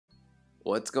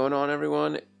What's going on,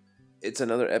 everyone? It's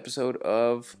another episode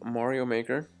of Mario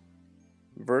Maker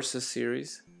Versus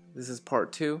series. This is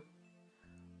part 2.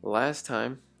 Last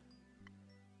time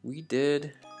we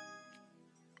did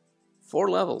 5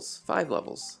 levels.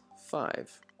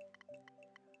 5.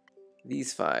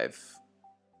 These 5.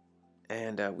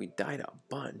 And we died a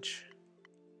bunch.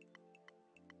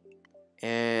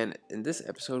 And in this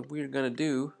episode, we're going to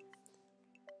do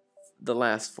the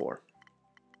last 4.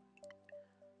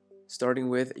 Starting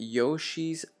with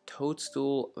Yoshi's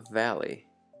Toadstool Valley.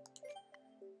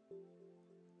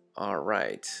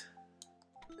 Alright.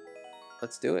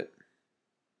 Let's do it.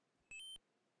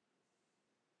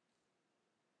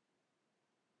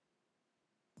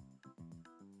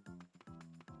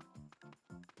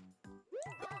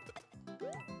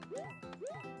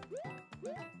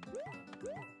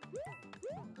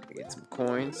 Get some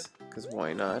coins, because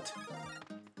why not?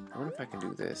 I wonder if I can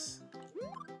do this.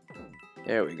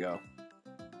 There we go.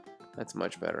 That's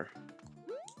much better.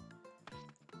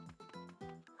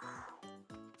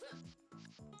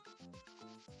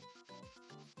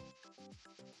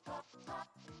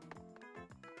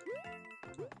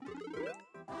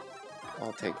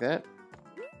 I'll take that.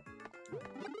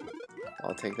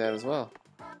 I'll take that as well.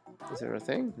 Is there a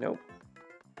thing? Nope.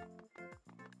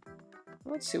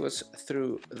 Let's see what's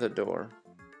through the door.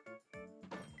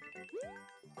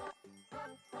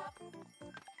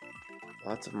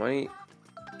 Lots of money.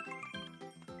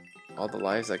 All the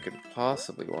lives I could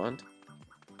possibly want.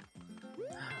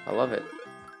 I love it.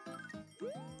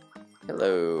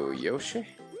 Hello, Yoshi.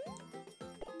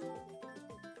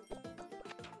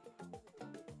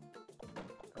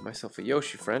 Got myself a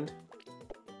Yoshi friend.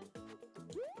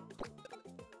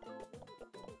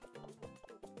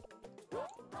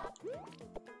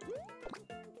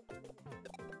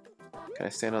 Can I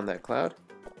stand on that cloud?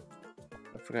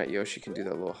 I forgot Yoshi can do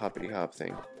that little hoppity hop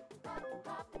thing.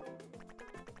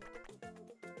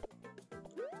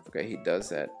 Forgot he does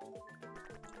that.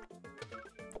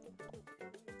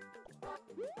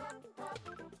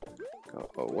 Go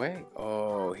away.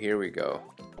 Oh, here we go.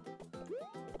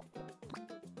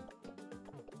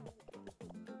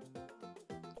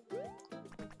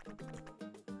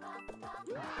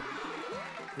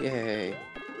 Yay.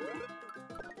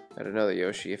 Got another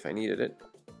Yoshi if I needed it.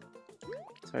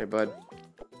 Sorry, bud.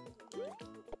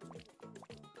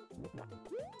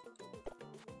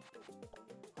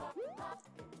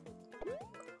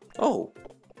 Oh!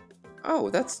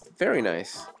 Oh, that's very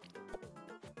nice.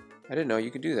 I didn't know you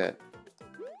could do that.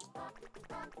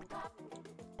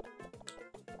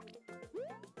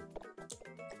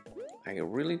 I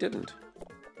really didn't.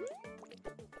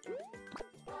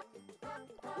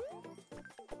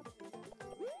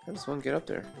 How does one get up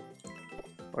there?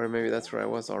 Or maybe that's where I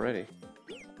was already.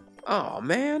 Oh,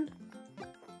 man!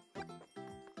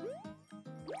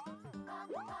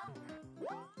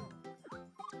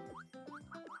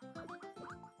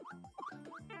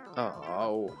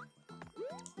 Oh,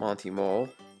 Monty Mole.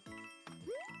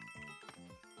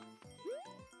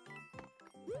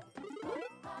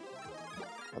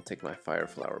 I'll take my fire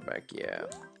flower back, yeah.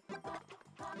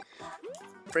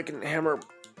 Freaking hammer,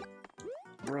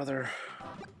 brother.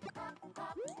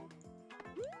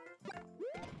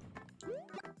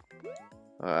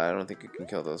 I don't think you can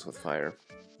kill those with fire.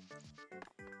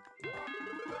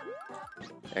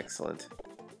 Excellent.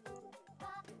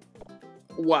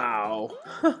 Wow!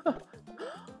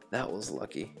 That was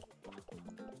lucky.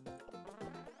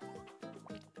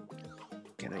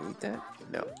 Can I eat that?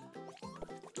 No.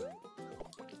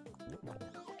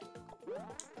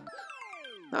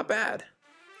 Not bad.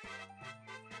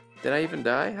 Did I even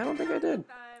die? I don't think I did.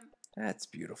 That's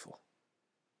beautiful.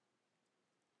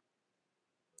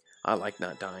 I like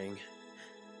not dying.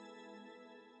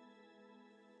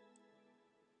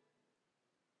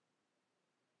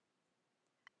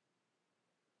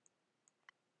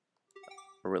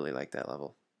 I really like that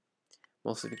level.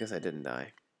 Mostly because I didn't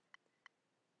die.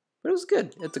 But it was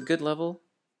good. It's a good level.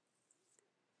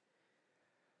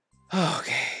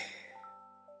 Okay.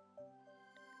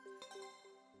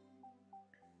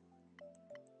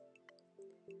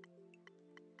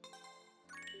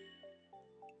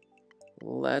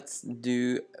 Let's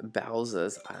do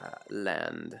Bowser's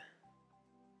Land.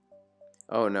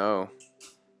 Oh no.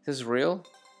 Is this real?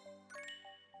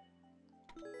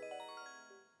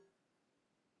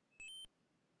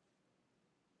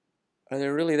 Are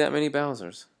there really that many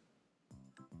Bowsers?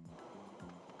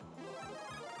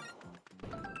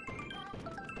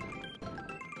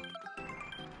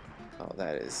 Oh,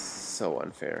 that is so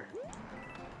unfair.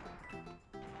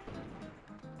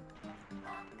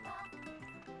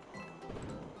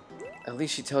 At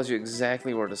least she tells you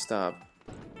exactly where to stop.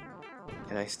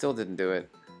 And I still didn't do it.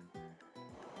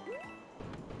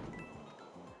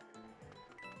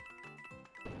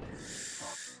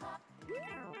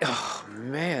 Oh,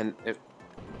 man.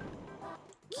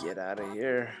 Get out of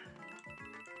here.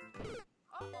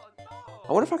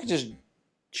 I wonder if I could just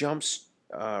jump,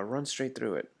 run straight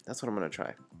through it. That's what I'm going to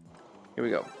try. Here we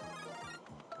go.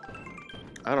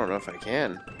 I don't know if I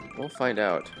can. We'll find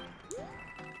out.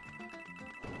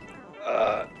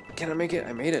 Can I make it?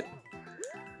 I made it.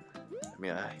 I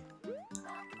mean,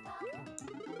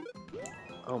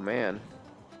 oh, man.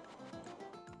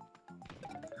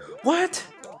 What?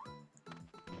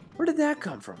 Where did that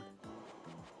come from?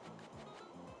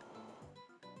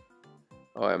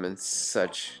 Oh, I'm in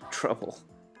such trouble.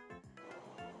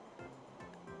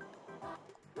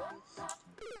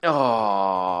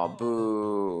 Oh,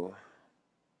 boo.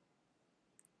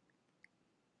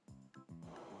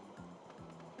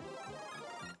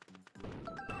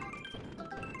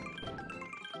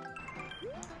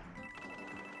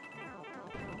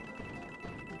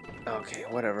 Okay,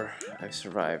 whatever. I've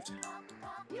survived.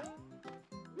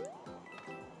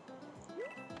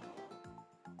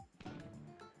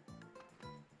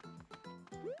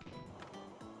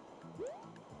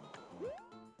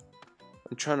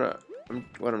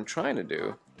 What I'm trying to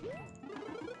do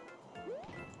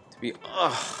to be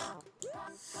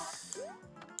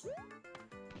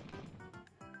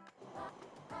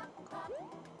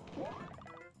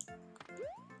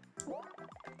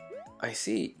I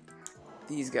see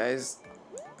these guys.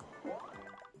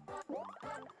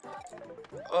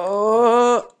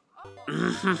 Oh.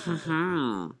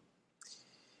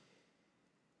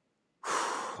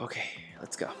 Okay,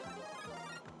 let's go.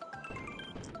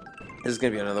 This is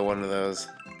gonna be another one of those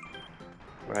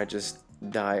where I just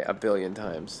die a billion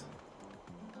times.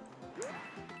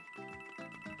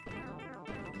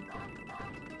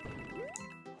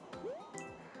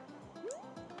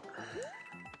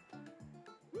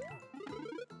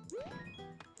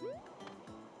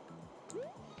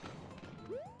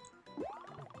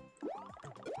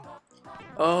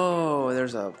 Oh,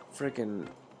 there's a freaking...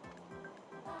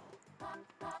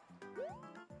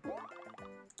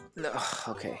 No,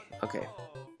 okay.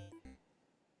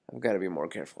 I've got to be more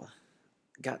careful.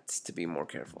 Got to be more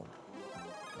careful.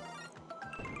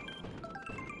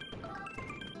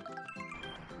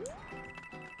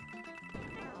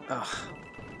 Ah,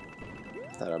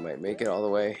 thought I might make it all the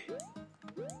way.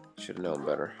 Should have known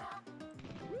better.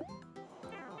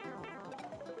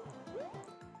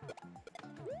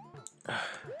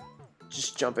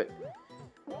 Just jump it.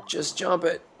 Just jump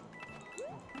it.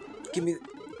 Give me...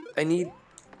 I need...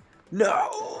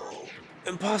 No!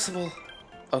 Impossible.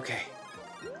 Okay.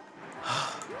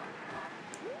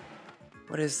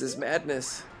 What is this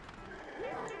madness?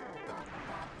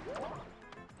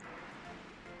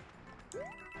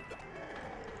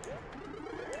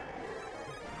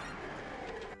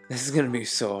 This is gonna be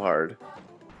so hard.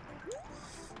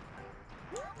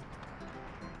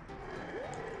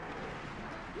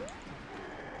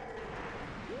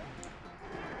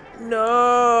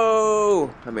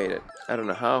 No! I made it. I don't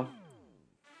know how.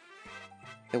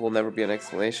 It will never be an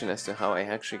explanation as to how I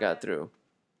actually got through.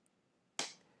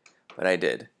 But I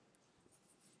did.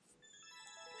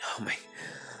 Oh my...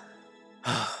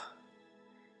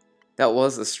 That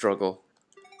was a struggle.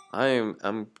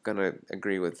 I'm gonna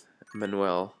agree with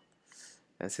Manuel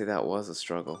and say that was a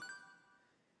struggle.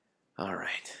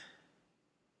 Alright.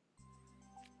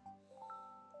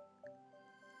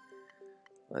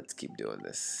 Let's keep doing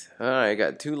this. Alright, I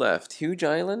got 2 left. Huge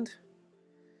Island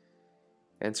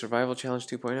and Survival Challenge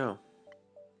 2.0.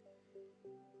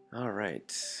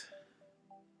 Alright.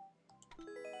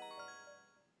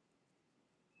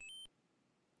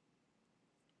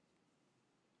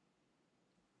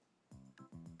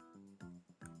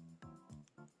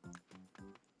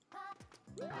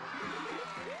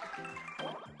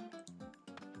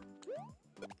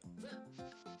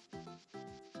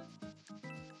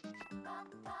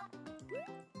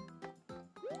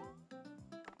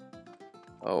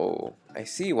 Oh, I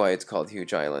see why it's called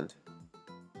Huge Island.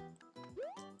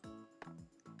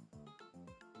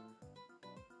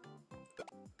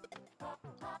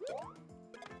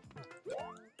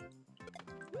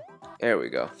 There we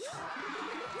go.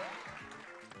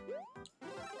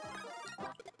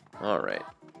 Alright.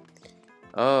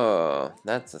 Oh,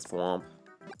 that's a swamp.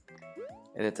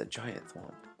 And it's a giant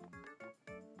swamp.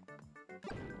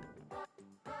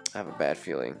 I have a bad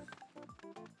feeling.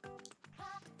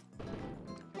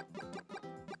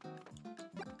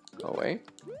 Go away.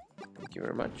 Thank you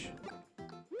very much.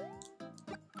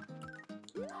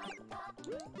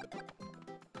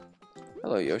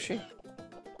 Hello, Yoshi.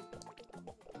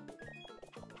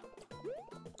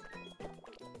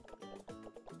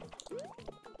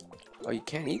 Oh, you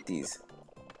can't eat these.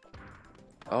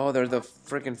 Oh, they're the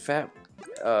freaking fat,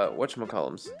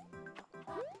 whatchamacallums.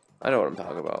 I know what I'm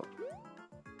talking about.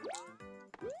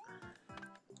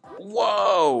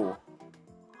 Whoa!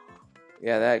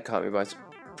 Yeah, that caught me by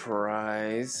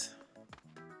surprise.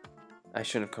 I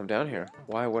shouldn't have come down here.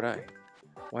 Why would I?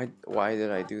 Why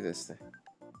did I do this thing?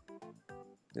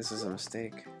 This is a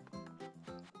mistake.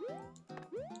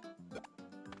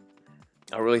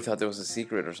 I really thought there was a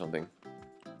secret or something.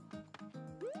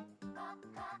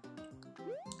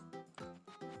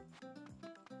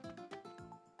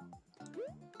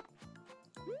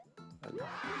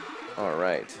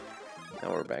 Alright.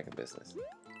 Now we're back in business.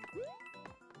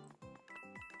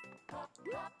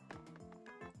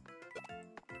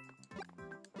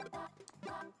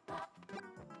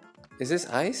 Is this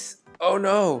ice? Oh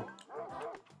no!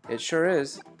 It sure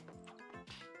is.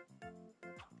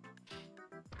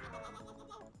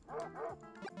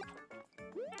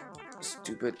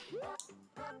 Stupid.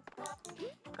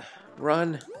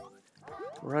 Run!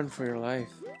 Run for your life.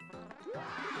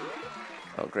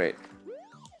 Oh, great.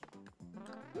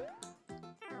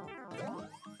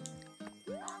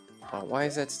 Oh, why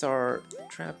is that star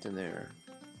trapped in there?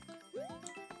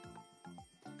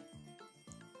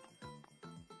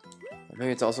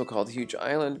 Maybe it's also called Huge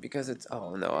Island because it's...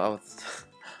 Oh, no.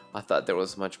 I thought there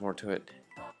was much more to it.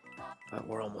 But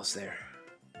we're almost there.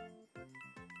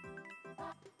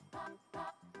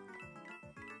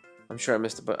 I'm sure I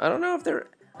missed it, but I don't know if there...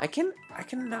 I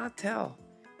cannot tell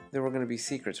if there were going to be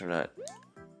secrets or not.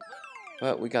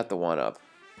 But we got the one up.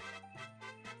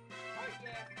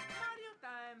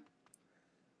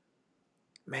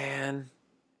 Man,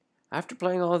 after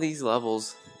playing all these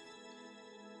levels,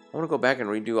 I want to go back and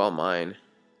redo all mine.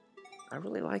 I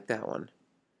really like that one.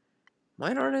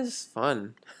 Mine aren't as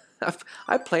fun.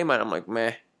 I play mine, I'm like,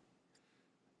 meh.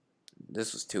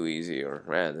 This was too easy, or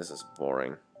man, this is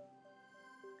boring.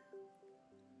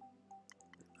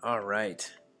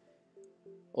 Alright.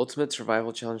 Ultimate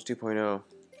Survival Challenge 2.0.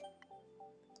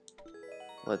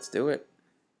 Let's do it.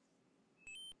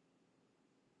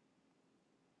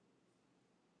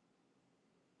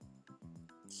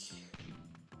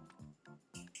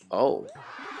 Oh.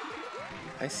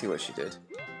 I see what she did.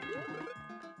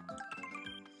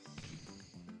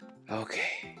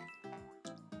 Okay.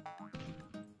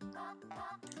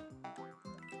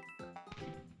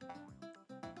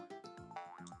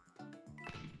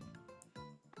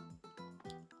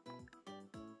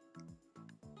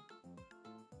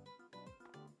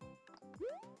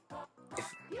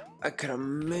 If I could have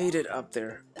made it up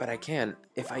there, but I can't.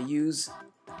 If I use...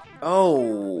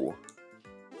 Oh!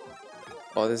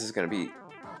 Oh, this is gonna be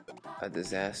a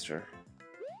disaster.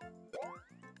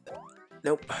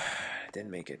 Nope.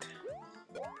 Didn't make it.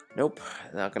 Nope.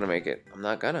 Not gonna make it. I'm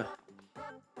not gonna.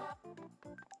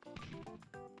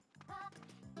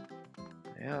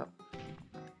 Yeah.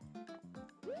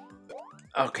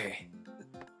 Okay.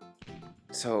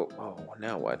 So, oh,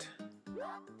 now what?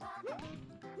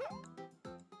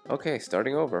 Okay,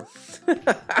 starting over.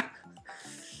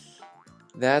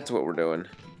 That's what we're doing.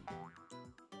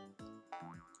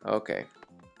 Okay.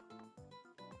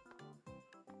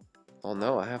 Oh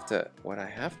no, I have to... What I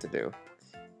have to do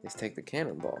is take the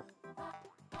cannonball.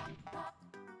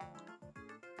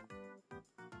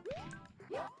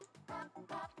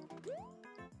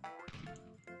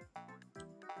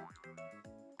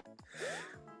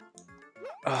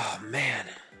 Oh man.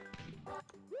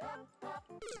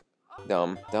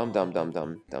 Dumb.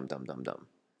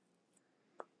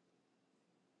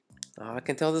 Oh, I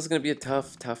can tell this is gonna be a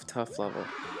tough level.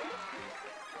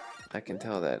 I can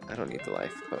tell that. I don't need the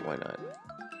life, but why not?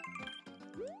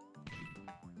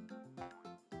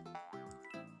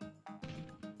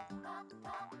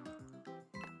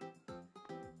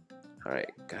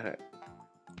 Alright, got it.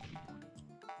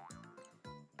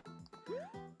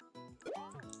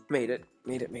 Made it.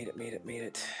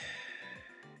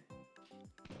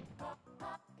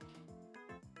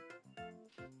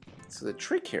 So the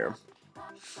trick here,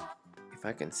 if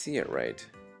I can see it right,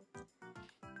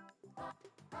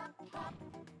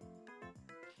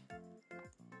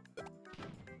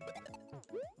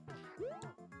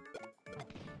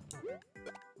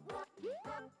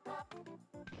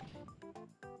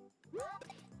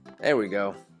 there we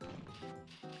go.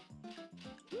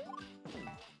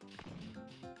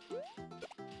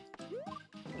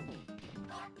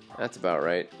 That's about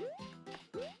right.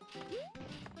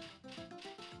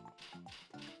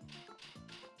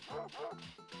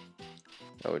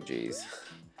 Oh geez.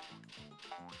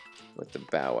 With the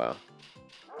bow wow.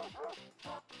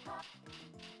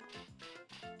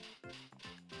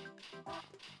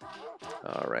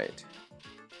 Alright.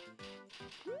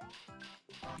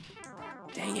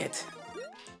 Dang it.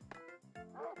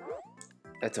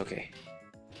 That's okay.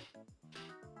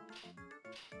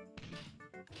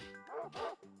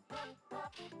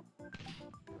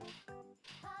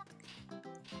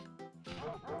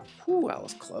 Whew, that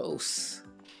was close.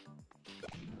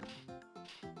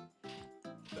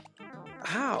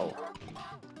 Ow!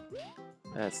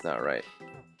 That's not right.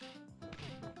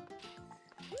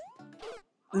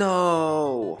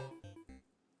 No!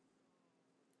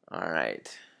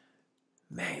 Alright.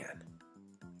 Man.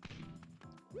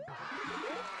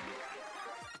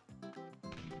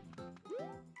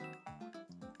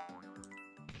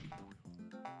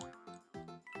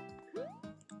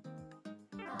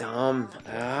 Dumb.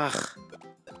 Ugh.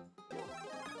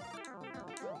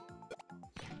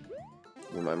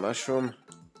 Give me my mushroom.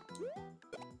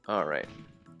 Alright.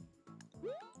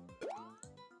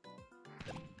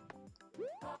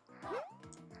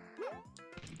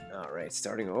 Alright,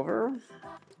 starting over.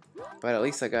 But at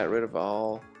least I got rid of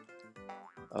all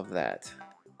of that.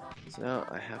 So now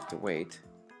I have to wait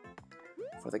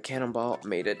for the cannonball.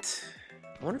 Made it.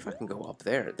 I wonder if I can go up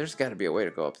there. There's got to be a way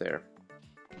to go up there.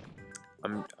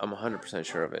 I'm 100%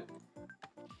 sure of it.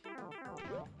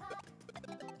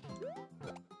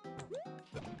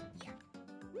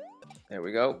 There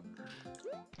we go.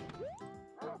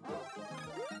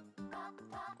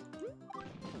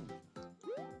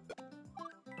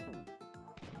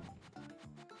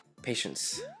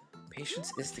 Patience.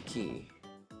 Patience is the key.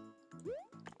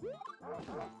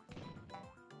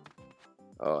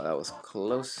 Oh, that was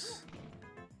close.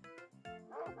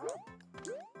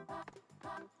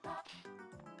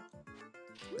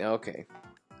 Okay.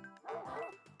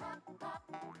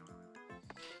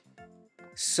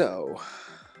 So,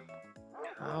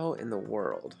 how in the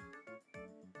world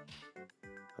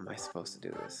am I supposed to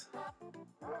do this?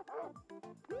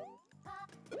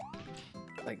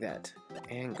 Like that.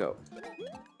 And go.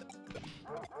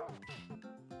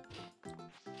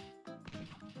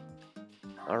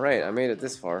 Alright, I made it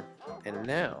this far. And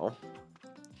now...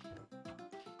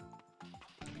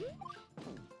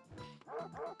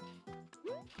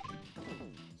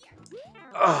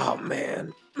 Oh,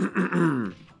 man.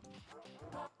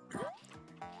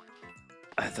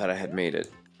 I thought I had made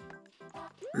it.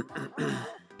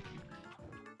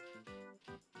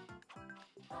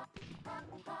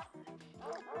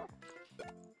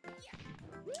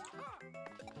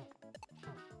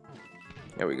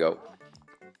 There we go.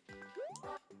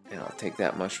 And I'll take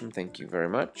that mushroom. Thank you very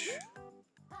much.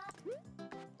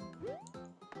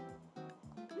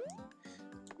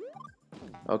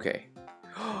 Okay.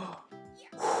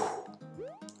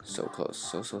 So close.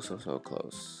 So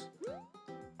close.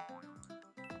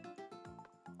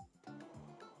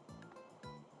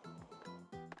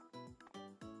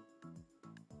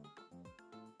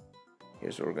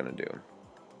 Here's what we're gonna do.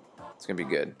 It's gonna be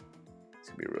good. It's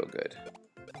gonna be real good.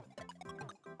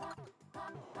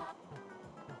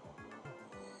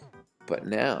 But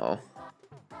now,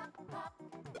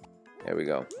 there we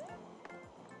go.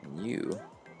 And you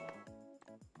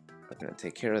are gonna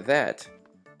take care of that.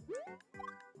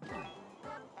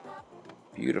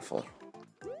 Beautiful.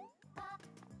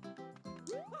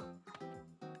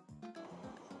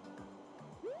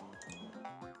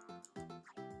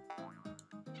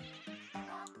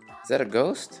 Is that a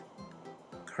ghost?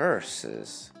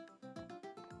 Curses.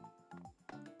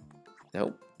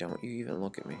 Nope, don't you even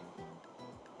look at me.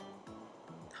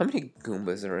 How many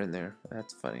Goombas are in there?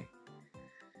 That's funny.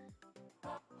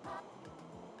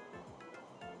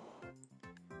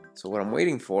 So what I'm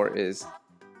waiting for is...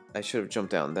 I should have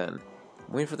jumped down then.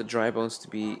 I'm waiting for the dry bones to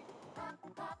be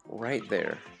right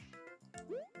there.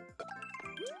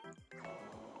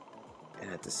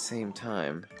 And at the same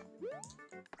time,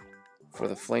 for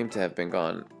the flame to have been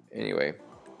gone. Anyway,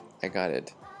 I got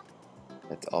it.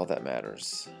 That's all that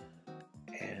matters.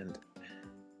 And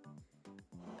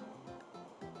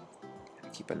gotta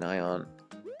keep an eye on.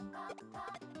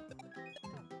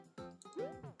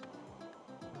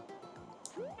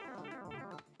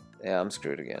 Yeah, I'm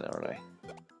screwed again, aren't I?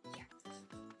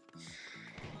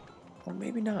 Or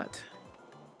maybe not.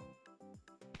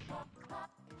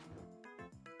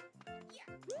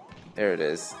 There it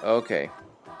is. Okay.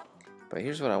 But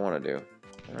here's what I want to do.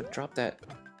 I want to drop that.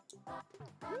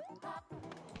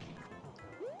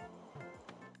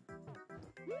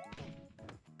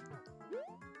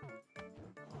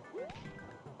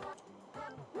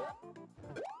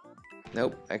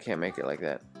 Nope, I can't make it like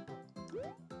that.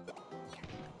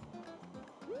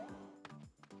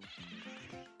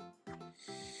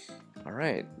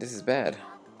 Alright, this is bad.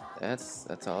 That's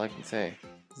all I can say.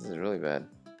 This is really bad.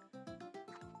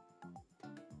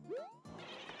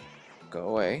 Go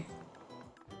away.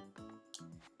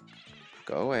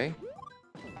 Go away.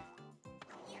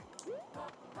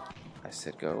 I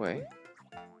said go away.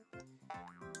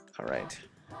 Alright.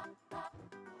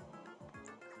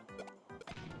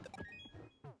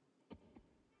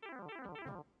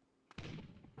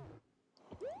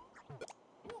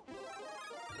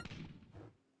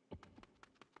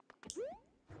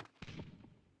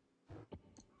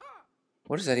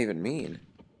 What does that even mean?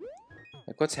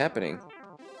 Like, what's happening?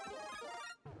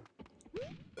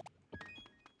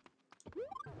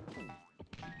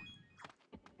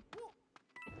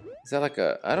 Is that like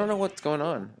a... I don't know what's going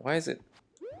on. Why is it...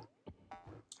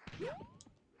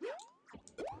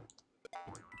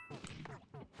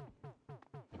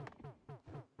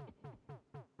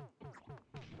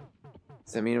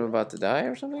 Does that mean I'm about to die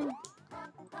or something?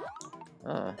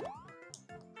 Oh.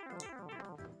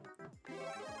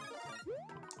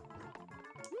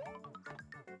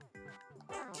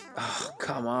 Oh,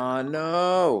 come on,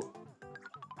 no!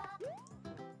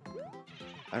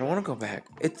 I don't want to go back.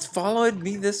 It's followed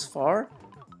me this far?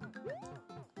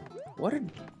 What a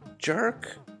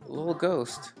jerk little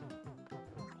ghost.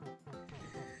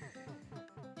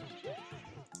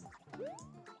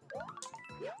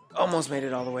 Almost made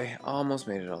it all the way. Almost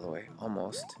made it all the way.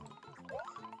 Almost.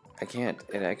 I can't.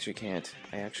 It actually can't.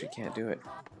 I actually can't do it.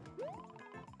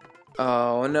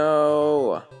 Oh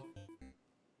no!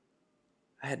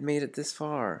 I had made it this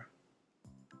far.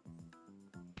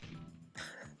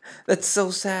 That's so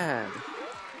sad.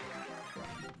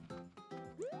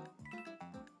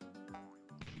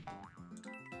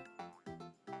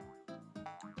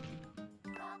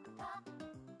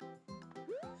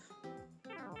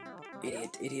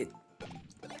 Idiot, idiot.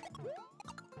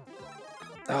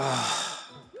 Ah.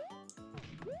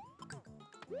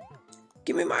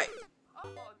 Give me my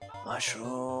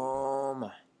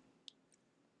mushroom.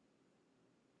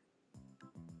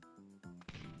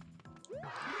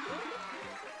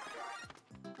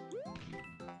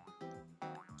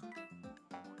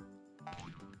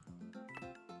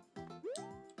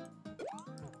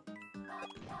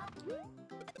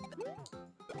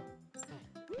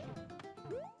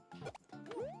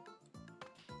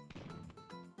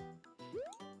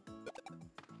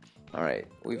 Alright,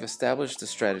 we've established the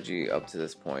strategy up to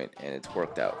this point, and it's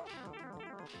worked out.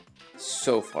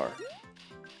 So far.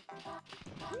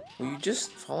 Will you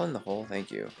just fall in the hole?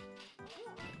 Thank you.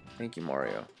 Thank you,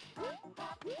 Mario.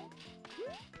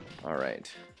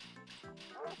 Alright.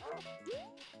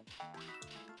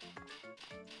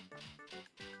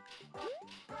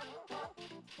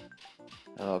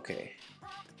 Okay.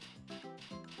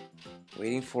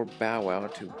 Waiting for Bow Wow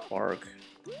to bark.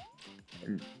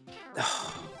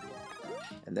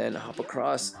 And then hop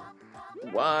across.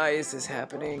 Why is this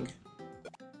happening?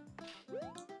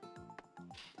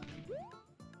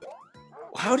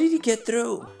 How did he get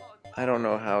through? I don't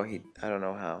know how he... I don't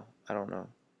know how. I don't know.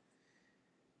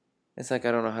 It's like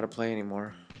I don't know how to play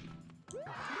anymore.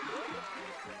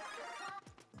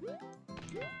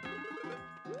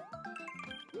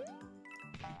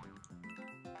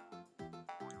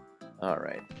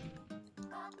 Alright.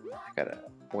 I gotta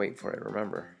wait for it,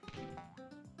 remember.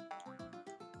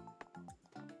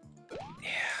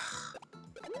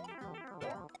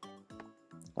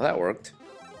 Well, that worked.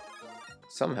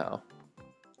 Somehow.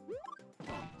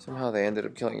 Somehow they ended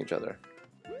up killing each other.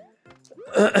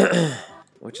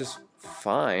 Which is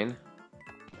fine.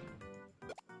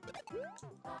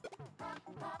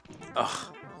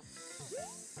 Ugh.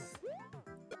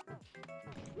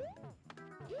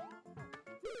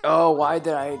 Oh, why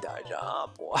did I dodge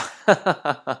up?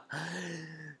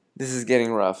 This is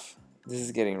getting rough. This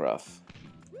is getting rough.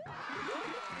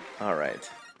 Alright.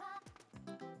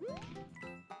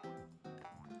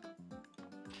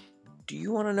 Do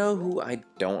you want to know who I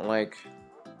don't like?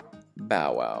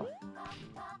 Bow Wow.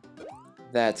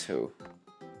 That's who.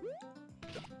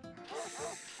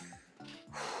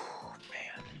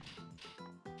 Man.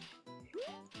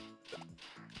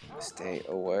 Stay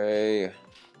away.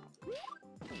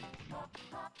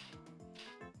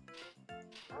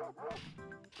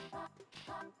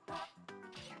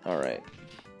 Alright.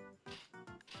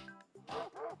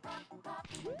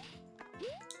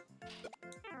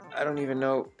 I don't even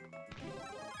know.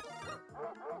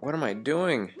 What am I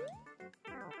doing?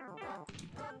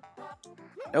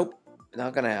 Nope,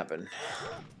 not gonna happen.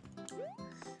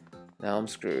 Now I'm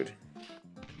screwed.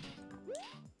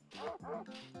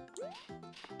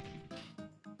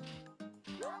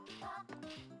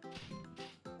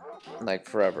 Like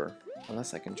forever.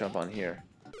 Unless I can jump on here.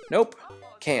 Nope,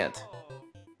 can't.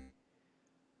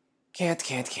 Can't.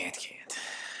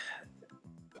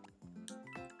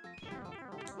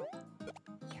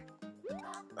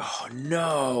 Oh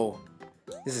no!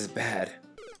 This is bad.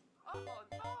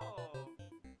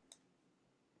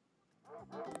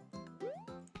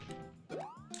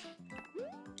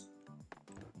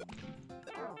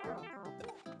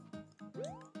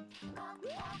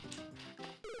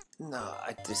 No,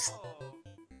 there's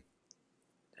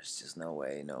just no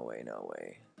way, no way, no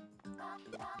way.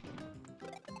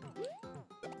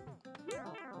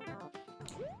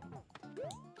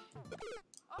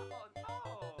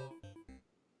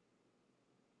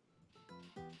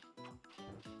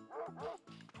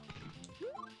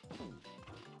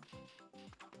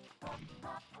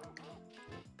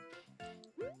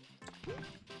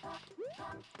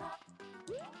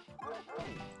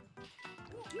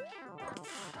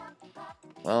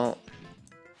 Well,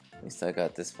 at least I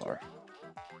got this far.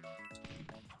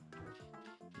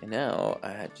 And now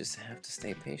I just have to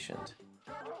stay patient.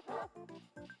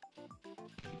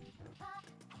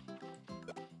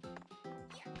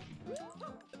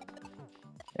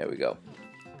 There we go.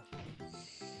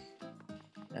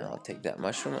 Now I'll take that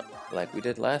mushroom like we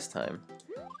did last time.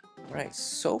 Right,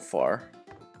 so far,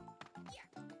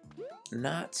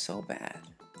 not so bad.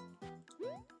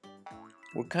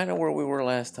 We're kind of where we were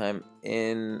last time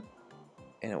in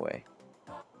a way.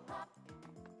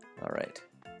 All right.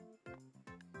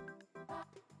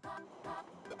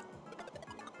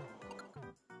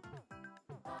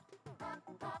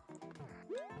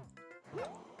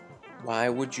 Why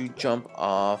would you jump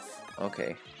off?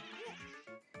 Okay.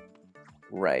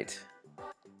 Right.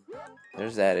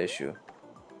 There's that issue.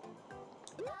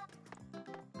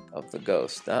 Of the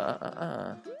ghost.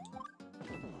 I'm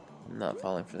not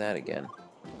falling for that again.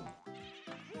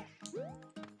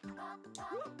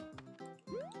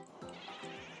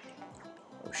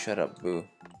 Oh, shut up, Boo.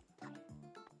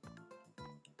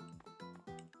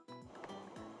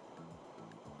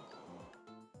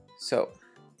 So,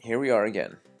 here we are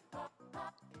again.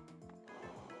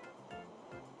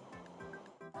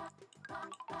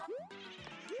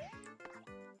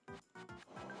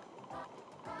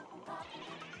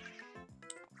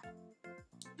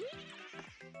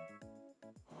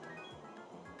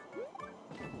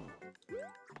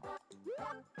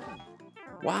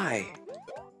 Why?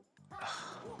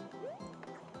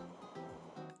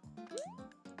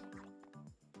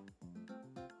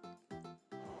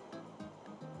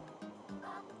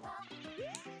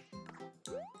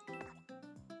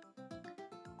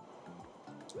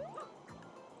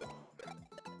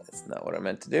 That's not what I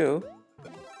meant to do,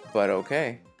 but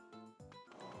okay.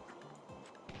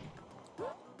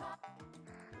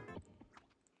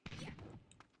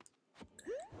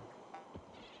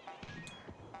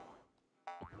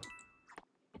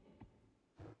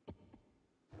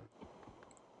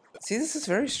 See, this is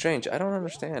very strange. I don't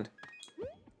understand.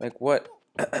 Like, what?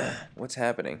 What's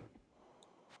happening?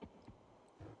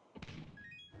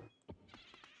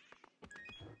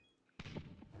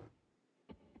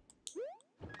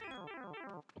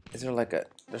 Is there like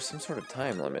there's some sort of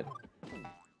time limit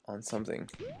on something?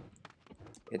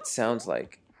 It sounds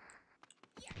like.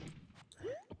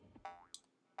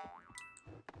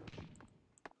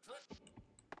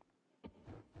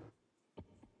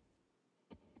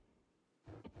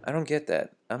 I don't get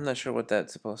that. I'm not sure what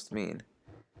that's supposed to mean.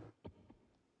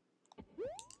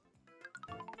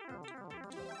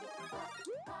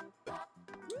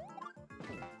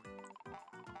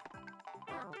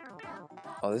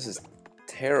 Oh, this is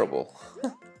terrible.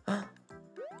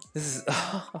 This is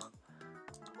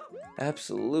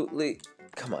absolutely.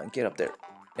 Come on, get up there.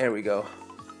 There we go.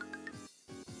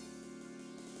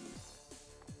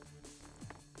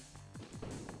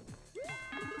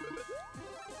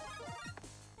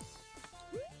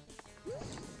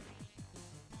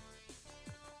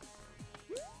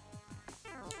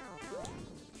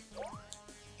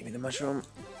 Give me the mushroom.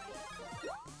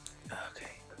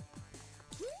 Okay.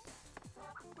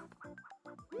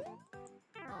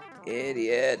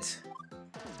 Idiot.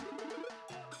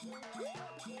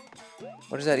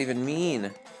 What does that even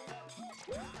mean?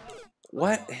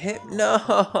 What hit?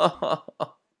 No.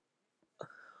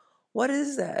 What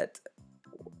is that?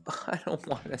 I don't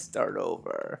want to start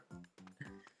over.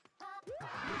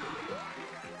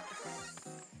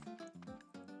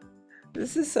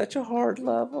 This is such a hard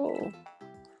level.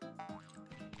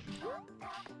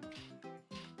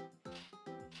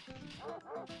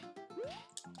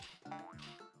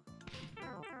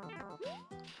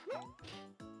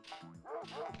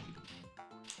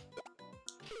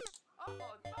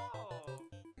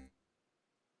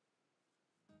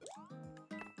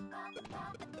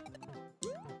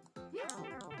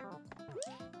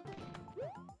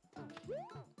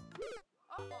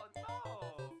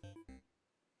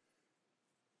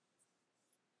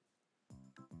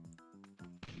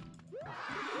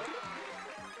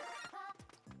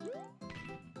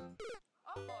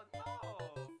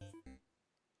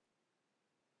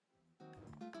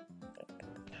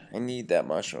 I need that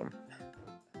mushroom.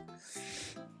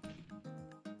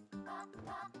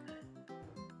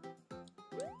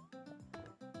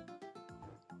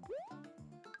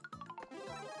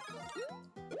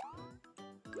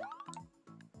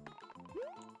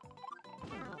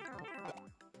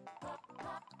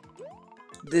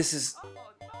 This is...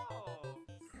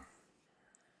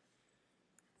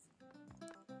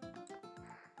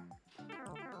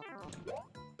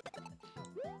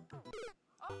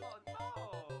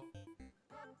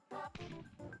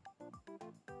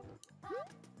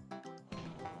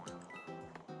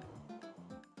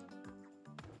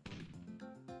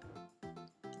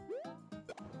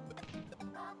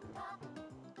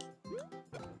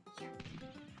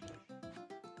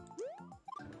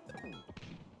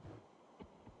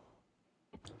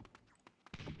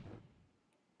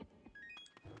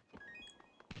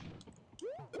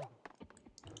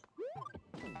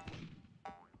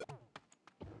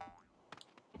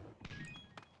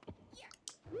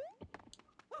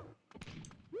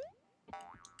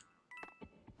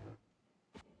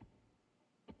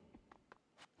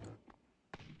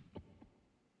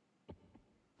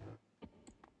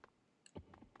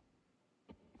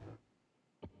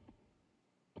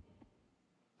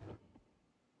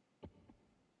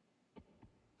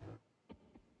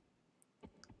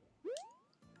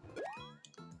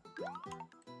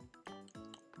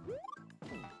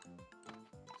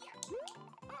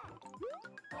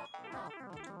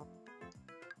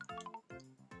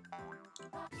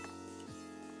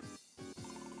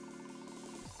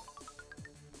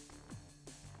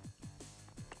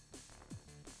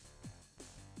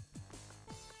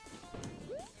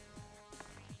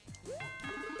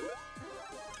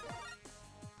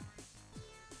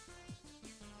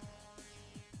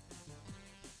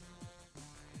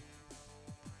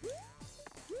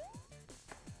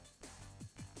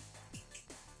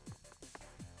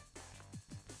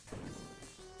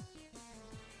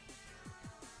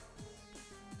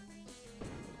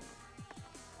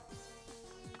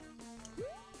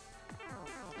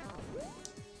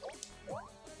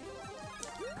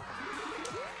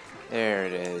 There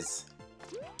it is.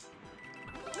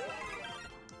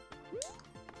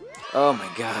 Oh my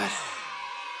god.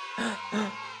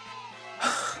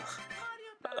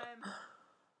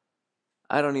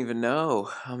 I don't even know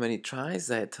how many tries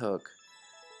that took.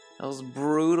 That was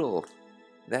brutal.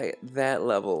 That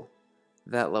level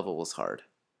was hard.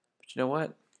 But you know what?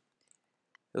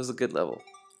 It was a good level.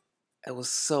 It was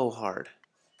so hard.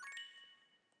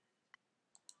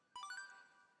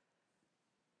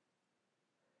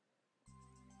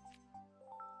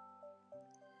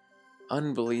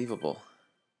 Unbelievable.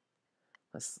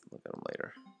 Let's look at them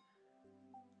later.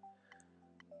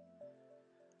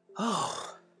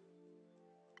 Oh.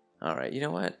 Alright, you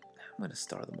know what? I'm going to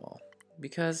star them all.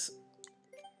 Because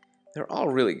they're all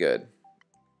really good.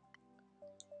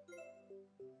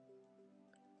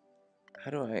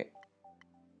 How do I...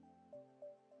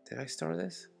 Did I star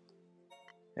this?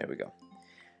 There we go.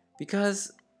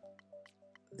 Because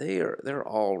they're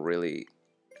all really...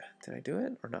 Did I do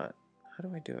it or not? How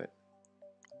do I do it?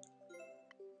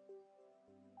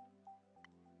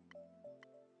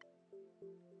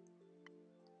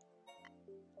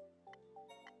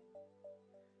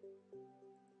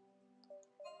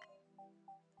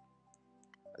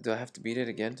 Do I have to beat it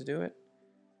again to do it?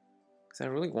 Because I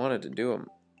really wanted to do them.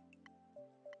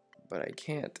 But I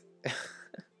can't.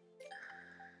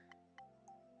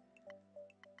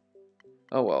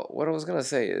 Oh well, what I was going to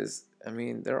say is, I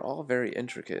mean, they're all very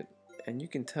intricate. And you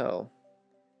can tell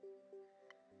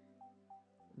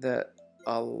that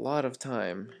a lot of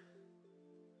time...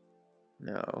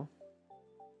 No.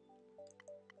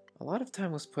 A lot of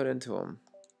time was put into them.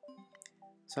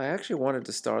 So I actually wanted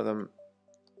to star them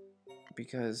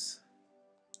because...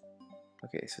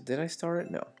 Okay, so did I star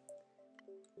it? No.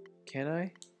 Can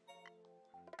I?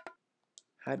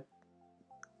 How...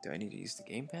 Do I need to use the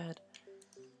gamepad?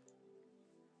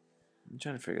 I'm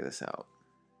trying to figure this out.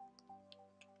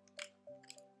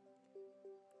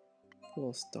 Put a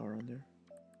little star on there.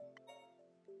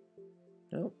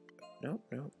 Nope. Nope,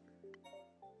 nope.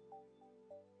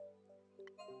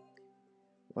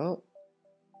 Well,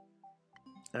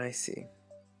 I see.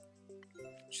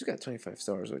 She's got 25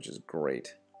 stars, which is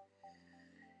great.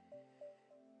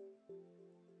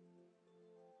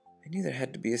 I knew there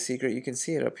had to be a secret. You can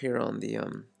see it up here on the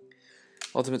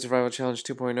Ultimate Survival Challenge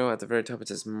 2.0. At the very top it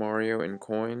says Mario and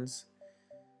coins.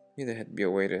 I knew there had to be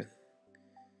a way to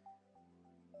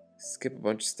skip a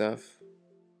bunch of stuff.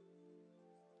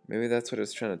 Maybe that's what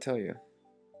it's trying to tell you.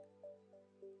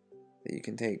 That you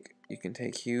can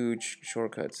take huge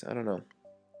shortcuts. I don't know.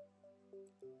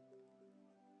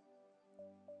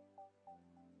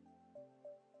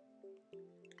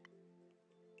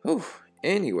 Whew.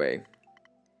 Anyway,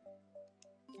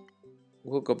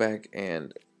 we'll go back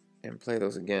and play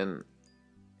those again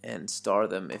and star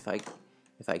them if I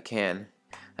can.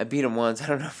 I beat them once. I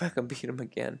don't know if I can beat them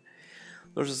again.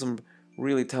 Those are some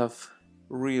really tough,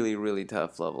 really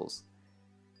tough levels.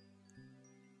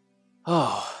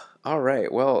 Oh, all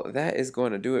right. Well, that is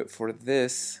going to do it for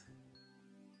this.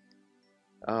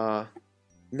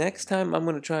 Next time I'm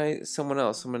going to try someone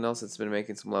else that's been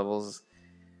making some levels,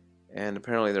 and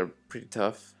apparently they're pretty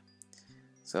tough.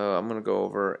 So I'm going to go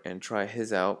over and try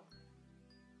his out.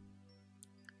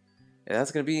 And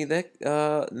that's going to be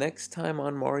next time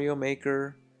on Mario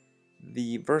Maker,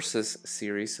 the Versus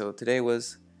series. So today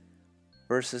was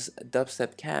versus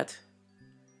Dubstep Cat.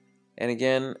 And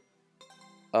again,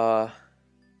 I'll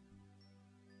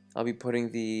be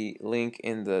putting the link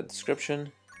in the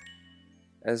description,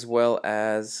 as well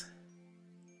as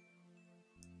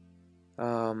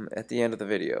at the end of the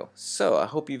video. So I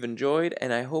hope you've enjoyed,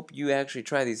 and I hope you actually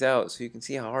try these out so you can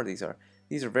see how hard these are.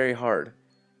 These are very hard.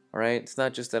 Alright, it's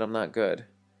not just that I'm not good.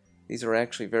 These are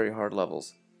actually very hard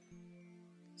levels.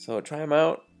 So try them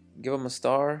out, give them a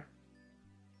star,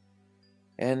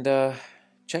 and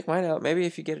check mine out. Maybe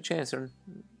if you get a chance, or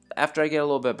after I get a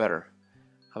little bit better.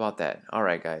 How about that?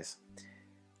 Alright, guys.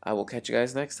 I will catch you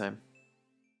guys next time.